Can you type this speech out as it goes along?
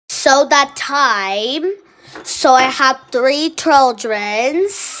So that time, so I have 3 children.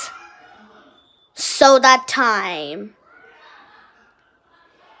 So that time.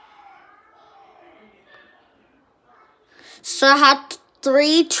 So I had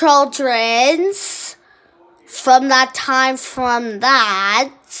 3 children from that time from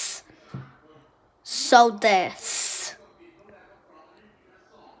that. So this.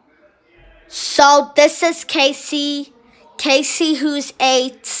 So this is Casey. Casey who's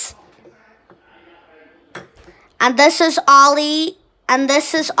 8. And this is Ollie. And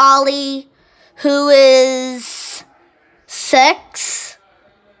this is Ollie who is 6.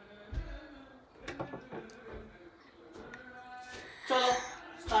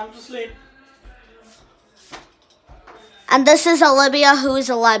 It's time to sleep. And this is Olivia who is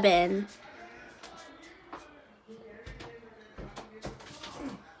 11.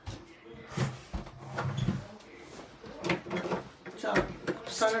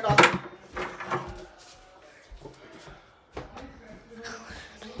 Turn it off.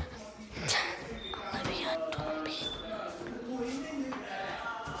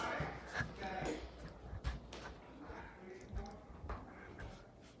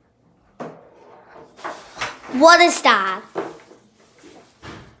 What is that?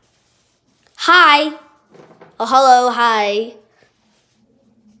 Hi. Oh, hello, hi.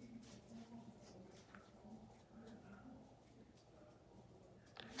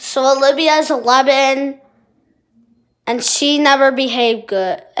 So Olivia is 11, and she never behaved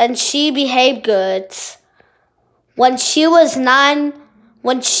good, and she behaved good. When she was 9,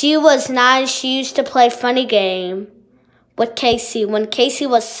 she used to play funny game with Casey. When Casey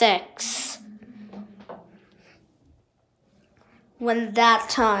was 6. When that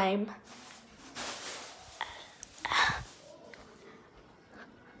time.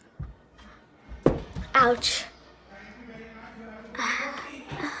 Ouch.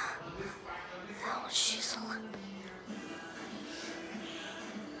 Oh, she's alive.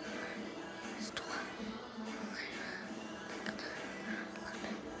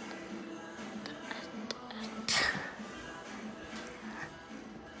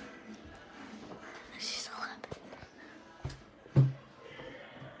 She's alive.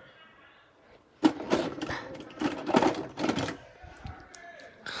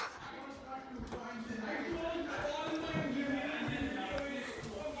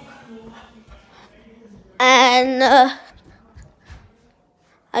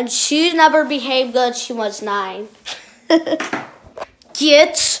 And she never behaved good. She was 9.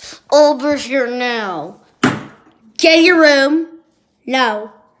 Get over here now. Get in your room.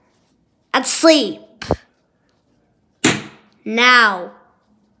 No. And sleep. Now.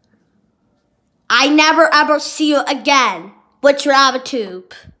 I never ever see you again with your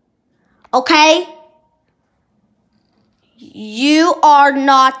attitude. Okay? You are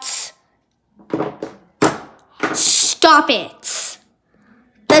not. Stop it.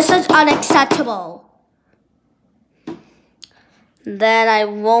 This is unacceptable. Then I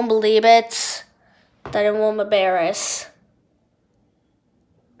won't believe it. Then I won't embarrass.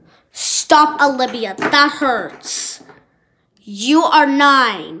 Stop, Olivia. That hurts. You are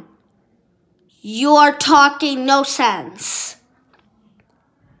 9. You are talking no sense.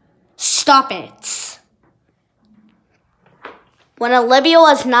 Stop it. When Olivia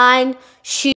was 9, she